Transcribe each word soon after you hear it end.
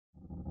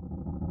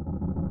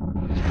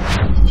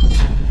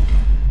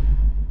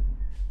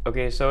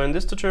Okay, so in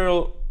this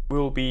tutorial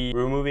we'll be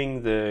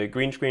removing the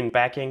green screen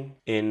backing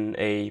in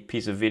a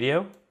piece of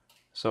video.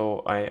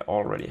 So I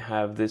already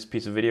have this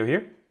piece of video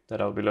here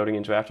that I'll be loading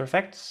into After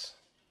Effects,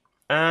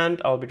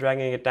 and I'll be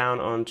dragging it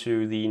down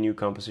onto the new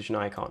composition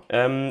icon.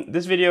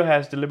 This video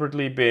has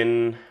deliberately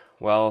been,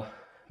 well,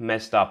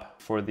 messed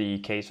up for the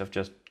case of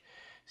just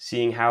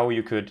seeing how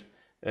you could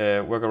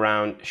work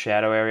around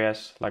shadow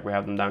areas like we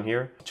have them down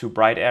here, too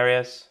bright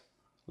areas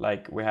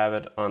like we have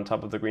it on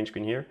top of the green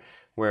screen here,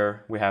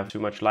 where we have too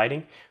much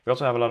lighting. We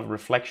also have a lot of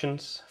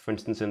reflections, for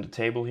instance in the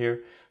table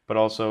here, but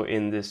also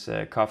in this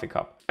coffee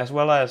cup. As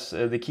well as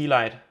the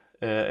Keylight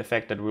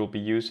effect that we'll be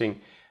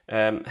using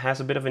has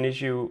a bit of an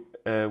issue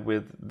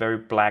with very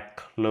black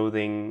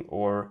clothing,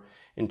 or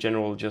in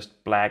general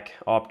just black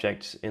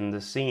objects in the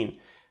scene.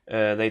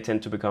 They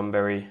tend to become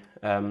very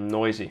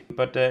noisy.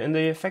 But in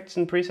the Effects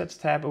and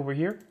Presets tab over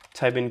here,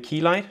 type in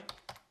Keylight,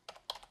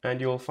 and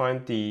you'll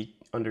find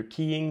under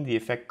Keying the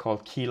effect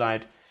called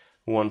Keylight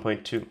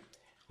 1.2.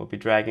 We'll be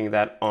dragging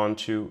that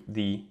onto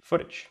the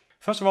footage.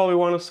 First of all, we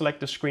want to select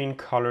the screen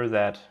color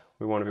that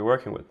we want to be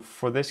working with.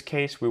 For this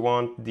case, we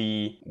want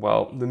the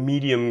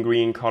medium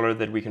green color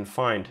that we can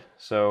find.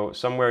 So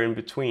somewhere in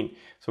between.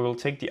 So we'll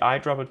take the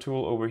eyedropper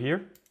tool over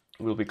here.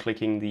 We'll be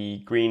clicking the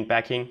green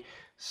backing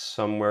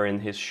somewhere in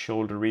his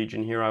shoulder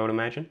region here, I would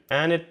imagine.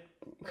 And it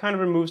kind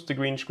of removes the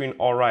green screen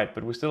all right,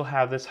 but we still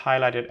have this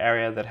highlighted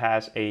area that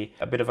has a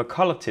bit of a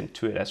color tint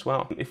to it as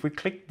well. If we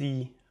click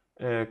the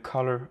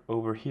color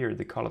over here,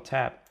 the color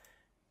tab,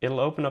 it'll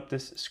open up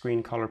this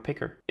screen color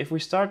picker. If we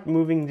start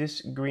moving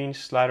this green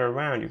slider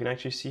around, you can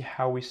actually see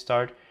how we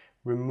start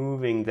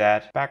removing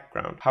that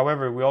background.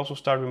 However, we also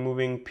start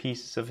removing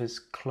pieces of his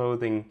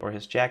clothing or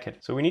his jacket.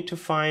 So we need to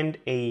find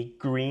a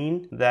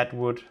green that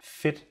would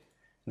fit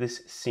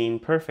this scene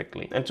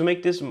perfectly. And to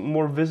make this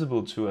more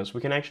visible to us,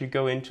 we can actually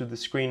go into the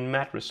screen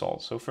matte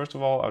results. So first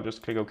of all, I'll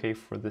just click OK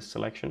for this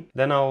selection.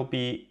 Then I'll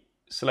be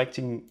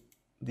selecting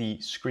the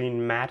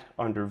screen matte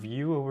under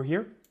view over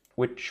here,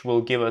 which will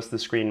give us the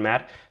screen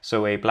matte,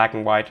 so a black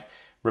and white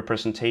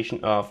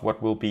representation of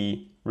what will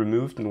be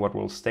removed and what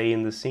will stay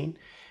in the scene.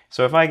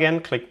 So if I again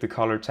click the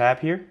color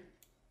tab here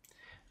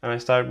and I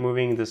start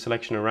moving the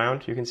selection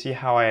around, you can see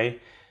how I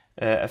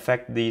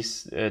affect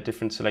these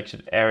different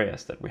selected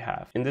areas that we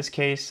have. In this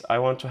case, I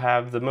want to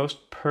have the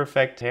most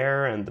perfect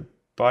hair and the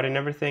body and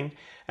everything,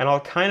 and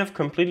I'll kind of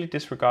completely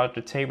disregard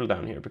the table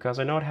down here because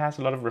I know it has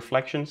a lot of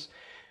reflections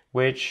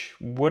which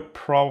would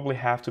probably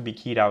have to be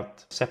keyed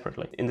out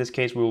separately. In this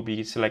case, we will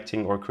be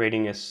selecting or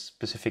creating a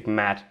specific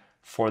matte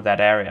for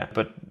that area.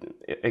 But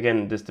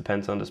again, this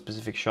depends on the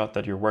specific shot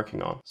that you're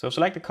working on. So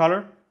select the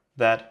color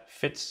that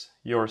fits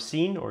your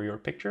scene or your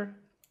picture,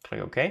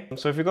 click OK.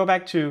 So if you go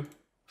back to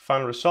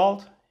Final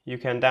Result, you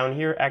can down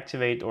here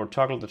activate or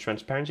toggle the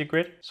transparency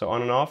grid, so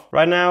on and off.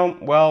 Right now,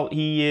 well,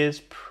 he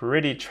is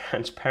pretty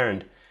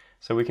transparent.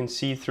 So we can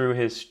see through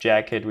his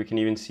jacket, we can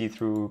even see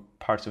through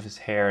parts of his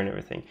hair and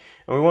everything.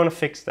 And we want to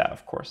fix that,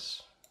 of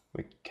course.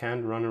 We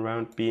can't run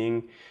around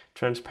being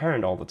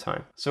transparent all the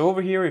time. So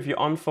over here, if you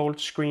unfold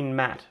Screen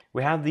Matte,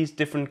 we have these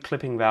different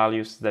clipping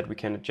values that we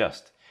can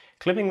adjust.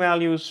 Clipping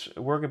values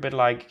work a bit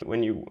like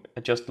when you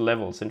adjust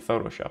levels in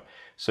Photoshop.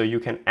 So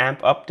you can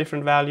amp up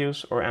different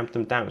values or amp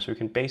them down. So you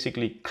can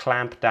basically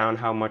clamp down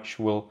how much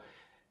will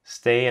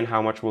stay and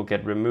how much will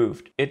get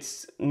removed.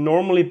 It's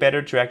normally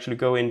better to actually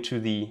go into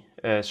the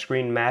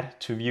screen matte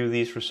to view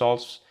these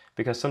results,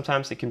 because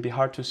sometimes it can be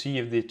hard to see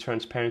if the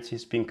transparency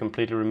is being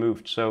completely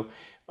removed. So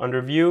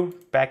under view,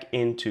 back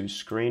into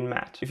screen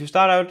matte. If you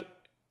start out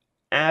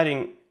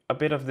adding a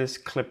bit of this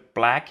clip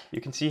black, you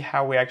can see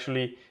how we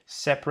actually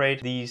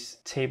separate these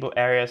table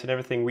areas and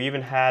everything. We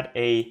even had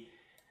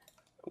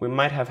we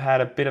might have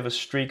had a bit of a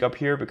streak up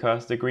here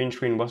because the green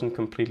screen wasn't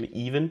completely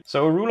even.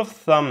 So a rule of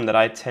thumb that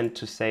I tend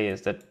to say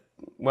is that,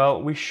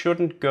 well, we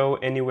shouldn't go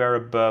anywhere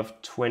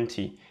above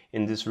 20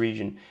 in this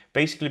region,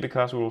 basically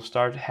because we will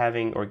start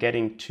having or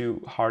getting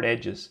too hard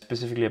edges,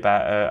 specifically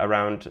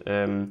around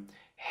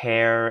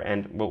hair,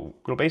 and we'll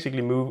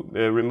basically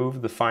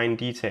remove the fine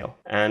detail.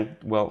 And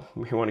well,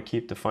 we want to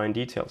keep the fine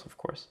details, of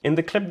course. In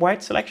the clip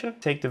white selection,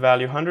 take the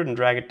value 100 and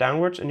drag it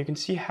downwards, and you can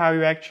see how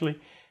you actually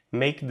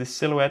make the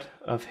silhouette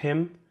of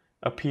him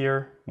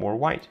appear more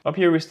white. Up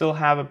here we still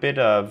have a bit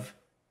of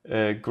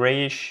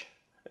grayish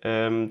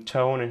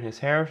tone in his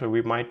hair, so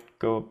we might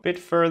go a bit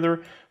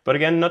further, but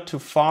again, not too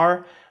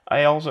far.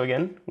 I also,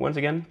 once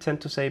again,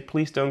 tend to say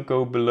please don't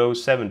go below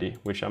 70,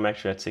 which I'm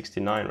actually at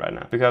 69 right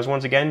now. Because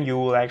once again, you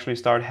will actually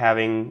start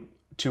having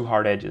too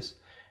hard edges,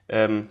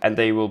 and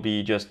they will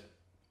be just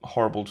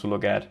horrible to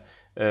look at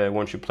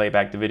once you play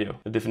back the video.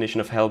 The definition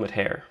of helmet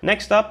hair.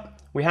 Next up,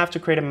 we have to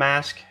create a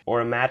mask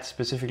or a matte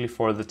specifically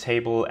for the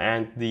table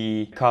and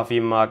the coffee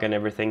mug and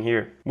everything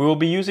here. We will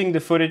be using the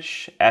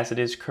footage as it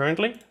is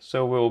currently,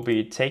 so we'll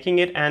be taking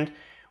it and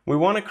we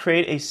want to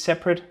create a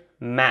separate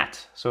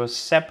matte, so a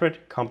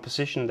separate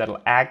composition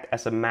that'll act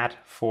as a matte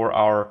for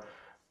our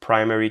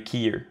primary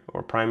keyer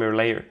or primary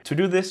layer. To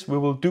do this, we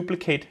will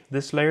duplicate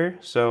this layer,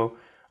 so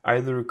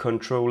either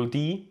Control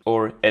D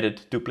or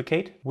Edit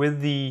Duplicate.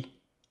 With the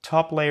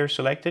top layer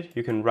selected,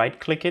 you can right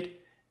click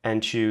it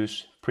and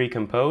choose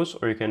pre-compose,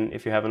 or you can,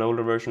 if you have an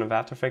older version of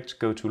After Effects,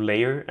 go to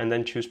layer and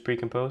then choose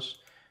pre-compose.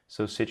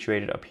 So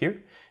situated up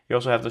here. You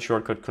also have the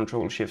shortcut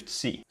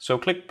Ctrl-Shift-C. So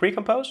click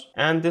pre-compose,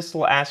 and this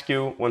will ask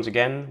you once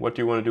again, what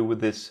do you want to do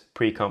with this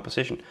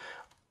pre-composition?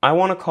 I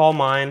want to call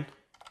mine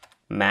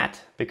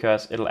matte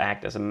because it'll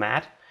act as a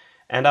matte,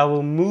 and I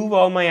will move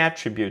all my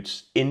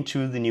attributes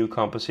into the new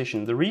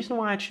composition. The reason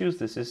why I choose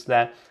this is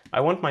that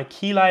I want my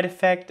Keylight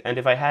effect, and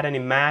if I had any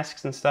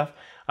masks and stuff,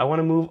 I want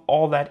to move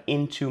all that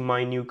into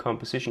my new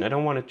composition. I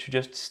don't want it to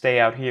just stay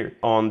out here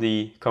on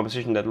the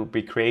composition that will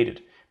be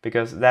created,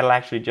 because that'll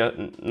actually just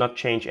not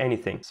change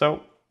anything.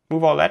 So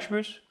move all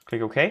attributes,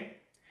 click OK.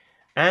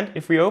 And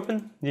if we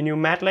open the new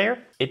matte layer,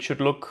 it should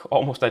look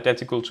almost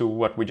identical to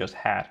what we just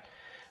had.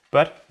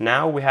 But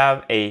now we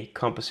have a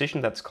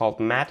composition that's called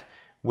matte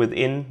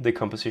within the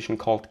composition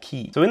called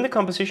key. So in the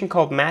composition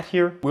called matte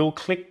here, we'll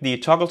click the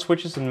toggle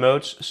switches and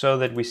modes so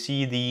that we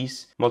see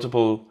these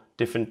multiple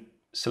different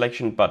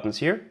selection buttons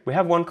here. We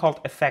have one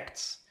called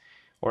effects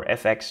or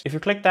FX. If you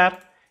click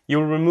that,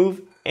 you'll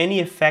remove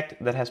any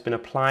effect that has been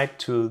applied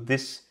to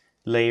this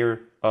layer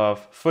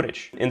of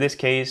footage. In this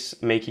case,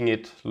 making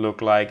it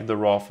look like the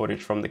raw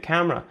footage from the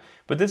camera.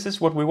 But this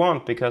is what we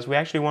want, because we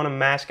actually want to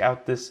mask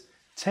out this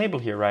table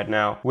here right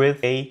now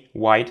with a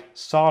white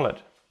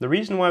solid. The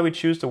reason why we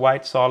choose the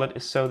white solid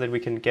is so that we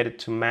can get it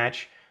to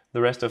match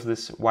the rest of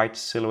this white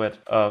silhouette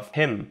of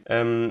him.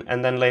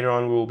 And then later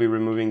on we'll be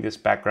removing this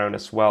background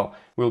as well.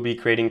 We'll be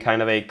creating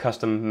kind of a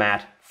custom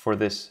matte for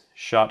this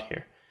shot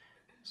here.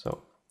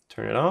 So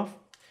turn it off,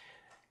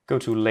 go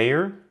to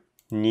layer,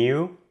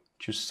 new,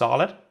 choose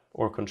solid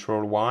or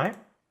Control Y,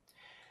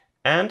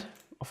 and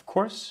of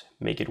course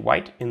make it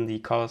white in the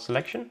color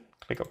selection.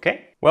 Click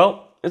OK.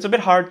 Well, it's a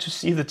bit hard to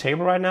see the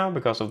table right now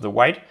because of the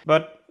white,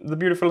 but the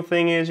beautiful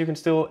thing is you can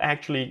still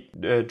actually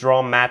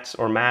draw mattes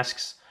or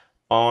masks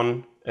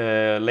on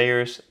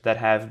layers that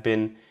have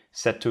been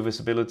set to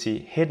visibility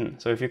hidden.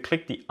 So if you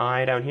click the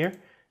eye down here,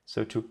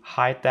 so to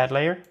hide that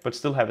layer but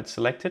still have it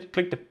selected,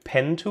 click the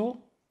pen tool,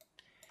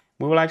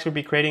 we will actually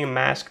be creating a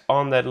mask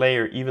on that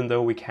layer even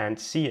though we can't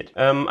see it.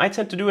 I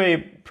tend to do a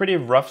pretty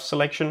rough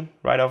selection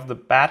right off the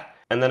bat,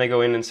 and then I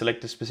go in and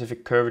select the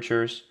specific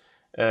curvatures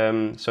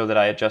so that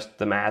I adjust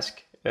the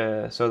mask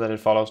so that it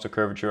follows the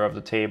curvature of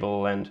the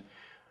table and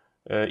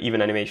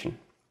even animation.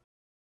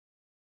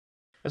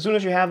 As soon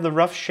as you have the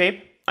rough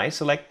shape, I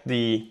select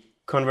the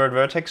Convert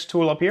Vertex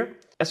tool up here.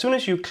 As soon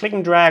as you click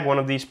and drag one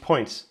of these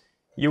points,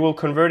 you will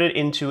convert it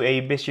into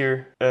a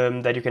bezier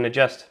that you can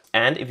adjust.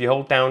 And if you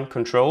hold down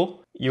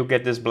Control, you'll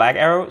get this black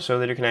arrow so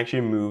that you can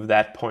actually move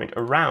that point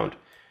around.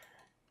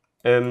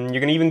 You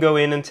can even go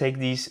in and take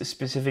these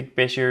specific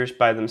beziers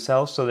by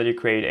themselves so that you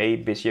create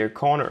a bezier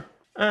corner.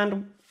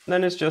 And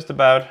then it's just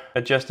about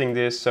adjusting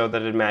this so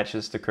that it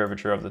matches the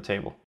curvature of the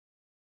table.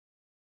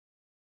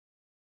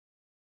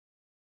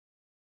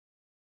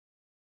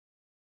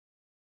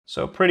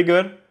 So pretty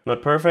good,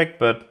 not perfect,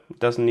 but it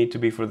doesn't need to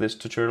be for this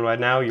tutorial right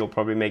now. You'll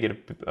probably make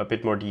it a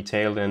bit more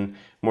detailed and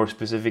more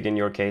specific in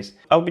your case.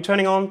 I'll be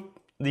turning on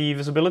the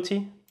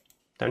visibility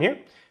down here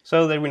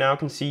so that we now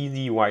can see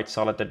the white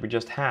solid that we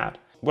just had.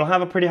 We'll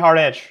have a pretty hard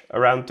edge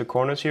around the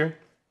corners here,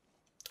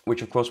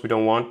 which of course we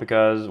don't want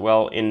because,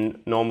 well,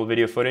 in normal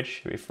video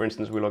footage, if for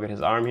instance we look at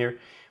his arm here,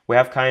 we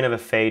have kind of a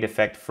fade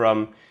effect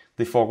from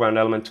the foreground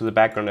element to the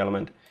background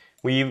element.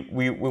 We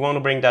want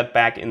to bring that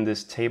back in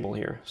this table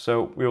here.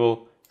 So we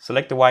will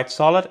select the white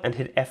solid and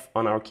hit F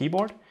on our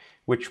keyboard,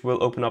 which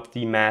will open up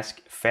the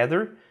mask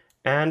feather,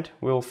 and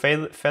we'll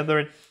feather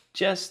it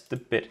just a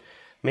bit,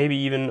 maybe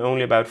even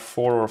only about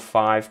 4 or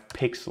 5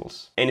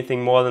 pixels.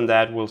 Anything more than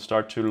that will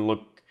start to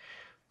look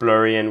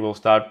blurry and we'll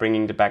start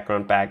bringing the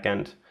background back,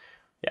 and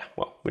yeah,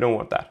 well, we don't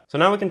want that. So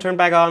now we can turn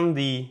back on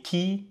the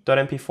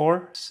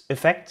key.mp4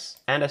 effects,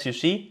 and as you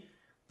see,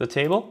 the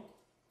table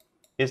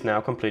is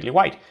now completely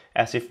white,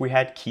 as if we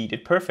had keyed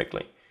it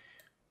perfectly,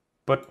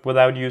 but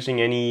without using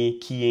any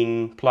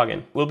keying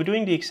plugin. We'll be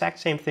doing the exact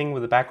same thing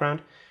with the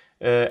background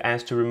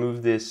as to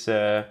remove this,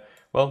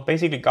 well,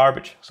 basically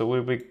garbage. So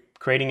we'll be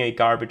creating a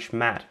garbage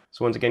matte.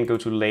 So once again, go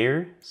to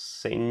layer,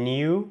 say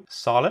new,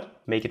 solid,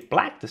 make it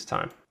black this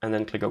time, and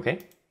then click OK.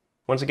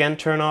 Once again,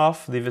 turn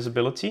off the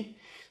visibility.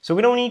 So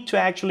we don't need to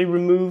actually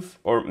remove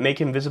or make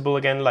him visible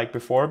again like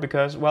before,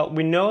 because, well,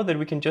 we know that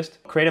we can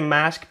just create a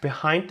mask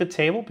behind the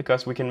table,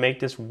 because we can make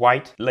this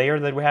white layer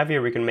that we have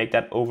here, we can make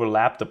that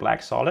overlap the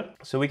black solid.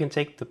 So we can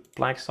take the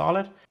black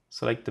solid,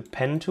 select the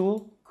pen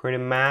tool, create a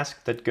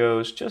mask that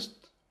goes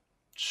just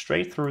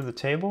straight through the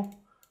table,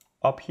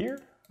 up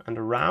here and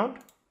around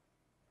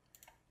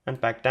and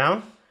back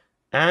down.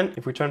 And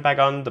if we turn back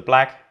on the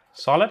black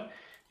solid,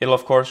 it'll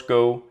of course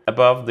go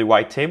above the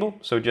white table.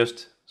 So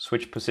just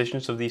switch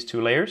positions of these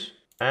two layers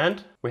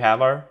and we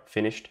have our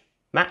finished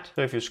matte.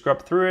 So if you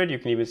scrub through it, you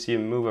can even see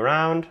him move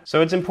around.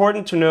 So it's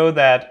important to know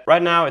that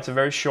right now it's a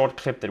very short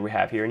clip that we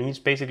have here and he's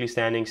basically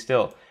standing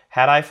still.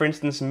 Had I, for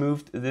instance,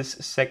 moved this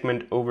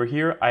segment over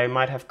here, I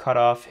might have cut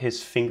off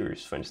his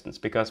fingers, for instance,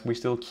 because we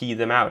still key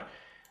them out.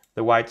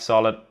 The white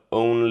solid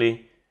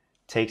only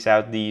takes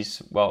out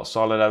these, well,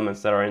 solid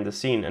elements that are in the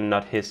scene and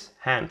not his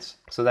hands.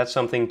 So that's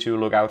something to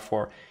look out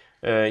for.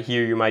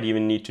 Here you might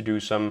even need to do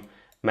some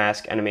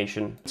mask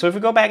animation. So if we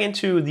go back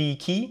into the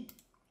key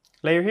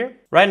layer here,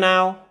 right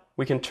now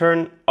we can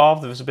turn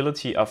off the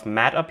visibility of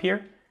matte up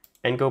here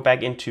and go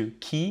back into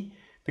key,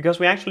 because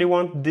we actually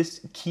want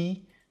this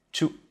key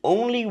to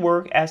only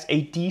work as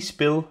a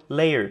despill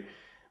layer,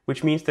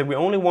 which means that we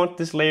only want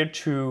this layer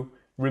to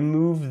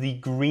remove the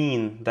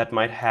green that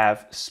might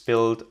have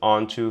spilled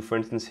onto, for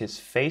instance, his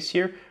face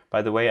here.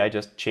 By the way, I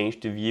just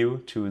changed the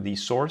view to the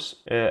source,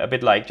 a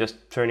bit like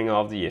just turning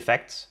off the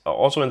effects.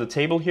 Also in the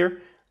table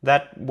here,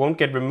 that won't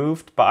get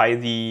removed by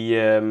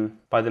the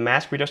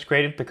mask we just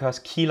created, because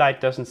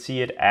Keylight doesn't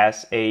see it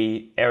as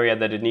an area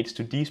that it needs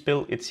to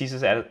despill. It sees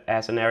it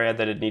as an area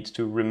that it needs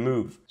to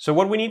remove. So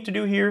what we need to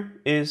do here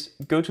is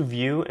go to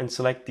View and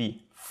select the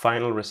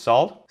final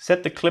result.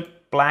 Set the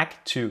clip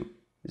black to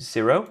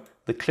 0,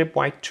 the clip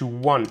white to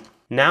 1.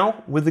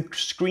 Now with the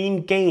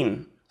screen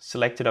gain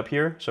selected up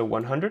here, so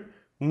 100,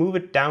 move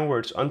it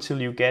downwards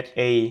until you get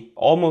a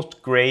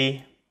almost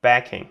gray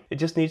backing. It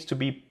just needs to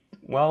be,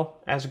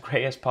 well, as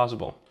gray as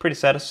possible. Pretty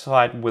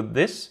satisfied with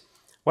this.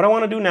 What I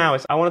want to do now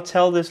is I want to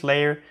tell this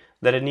layer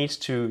that it needs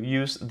to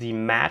use the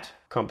matte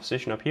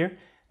composition up here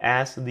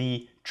as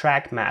the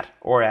track matte,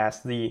 or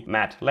as the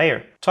matte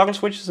layer. Toggle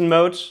switches and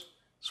modes,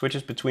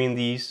 switches between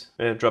these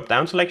drop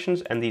down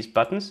selections and these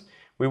buttons.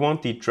 We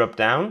want the drop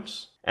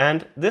downs,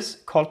 and this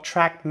called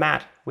track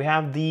matte. We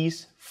have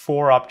these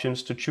 4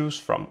 options to choose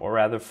from, or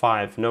rather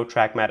 5. No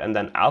track matte, and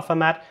then alpha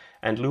matte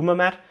and luma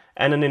matte,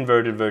 and an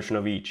inverted version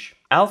of each.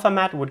 Alpha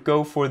matte would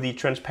go for the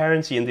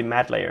transparency in the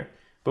matte layer,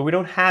 but we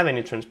don't have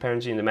any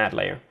transparency in the matte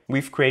layer.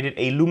 We've created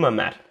a luma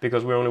matte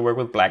because we only work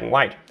with black and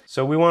white.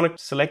 So we want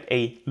to select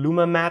a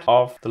luma matte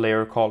of the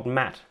layer called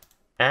matte,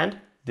 and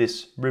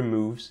this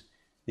removes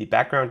the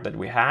background that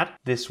we had.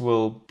 This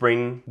will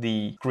bring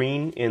the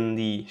green in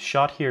the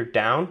shot here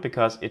down,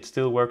 because it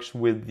still works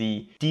with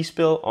the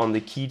despill on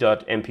the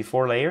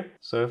key.mp4 layer.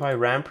 So if I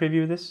RAM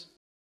preview this,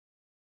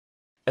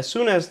 as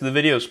soon as the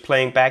video is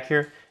playing back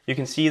here, you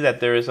can see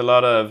that there is a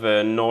lot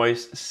of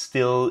noise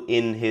still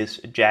in his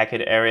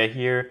jacket area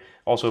here,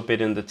 also a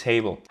bit in the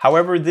table.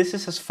 However, this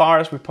is as far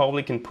as we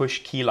probably can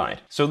push Keylight.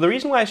 So the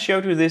reason why I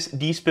showed you this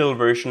despill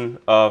version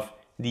of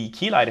the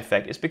Keylight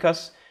effect is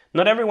because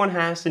not everyone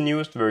has the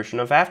newest version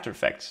of After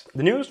Effects.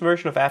 The newest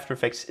version of After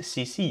Effects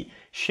CC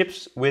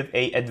ships with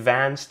an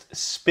advanced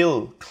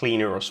spill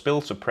cleaner or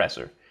spill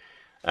suppressor,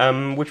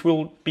 which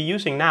we'll be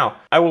using now.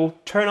 I will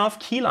turn off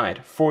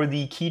Keylight for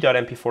the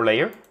key.mp4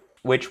 layer,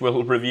 which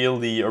will reveal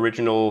the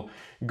original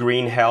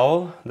green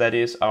hell that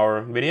is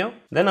our video.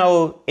 Then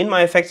I'll, in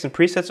my effects and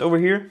presets over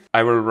here,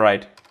 I will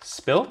write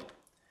spill,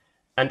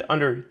 and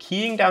under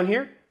keying down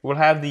here, we'll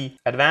have the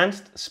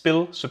advanced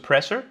spill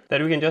suppressor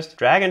that we can just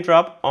drag and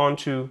drop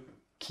onto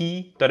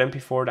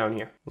key.mp4 down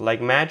here.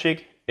 Like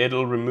magic,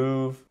 it'll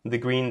remove the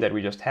green that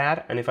we just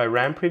had. And if I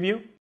RAM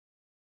preview,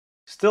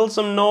 still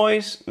some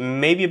noise,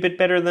 maybe a bit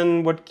better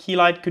than what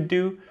Keylight could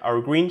do. Our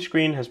green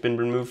screen has been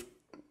removed,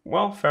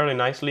 well, fairly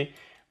nicely.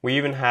 We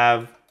even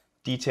have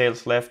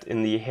details left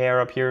in the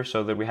hair up here,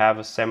 so that we have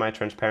a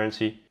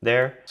semi-transparency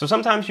there. So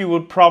sometimes you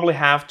would probably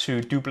have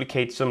to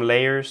duplicate some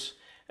layers.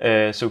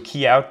 So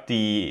key out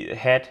the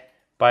head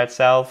by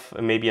itself,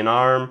 maybe an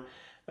arm,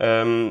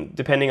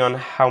 depending on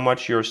how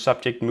much your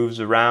subject moves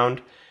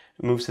around,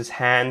 moves his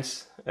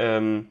hands,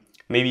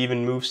 maybe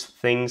even moves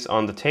things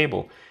on the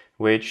table,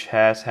 which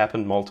has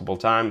happened multiple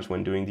times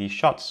when doing these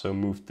shots. So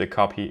move the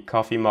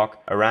coffee mug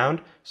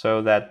around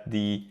so that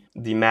the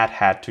matte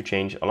had to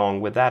change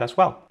along with that as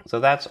well. So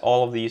that's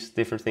all of these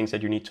different things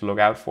that you need to look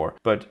out for,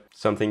 but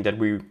something that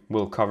we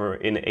will cover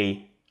in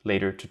a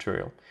later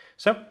tutorial.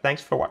 So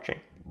thanks for watching.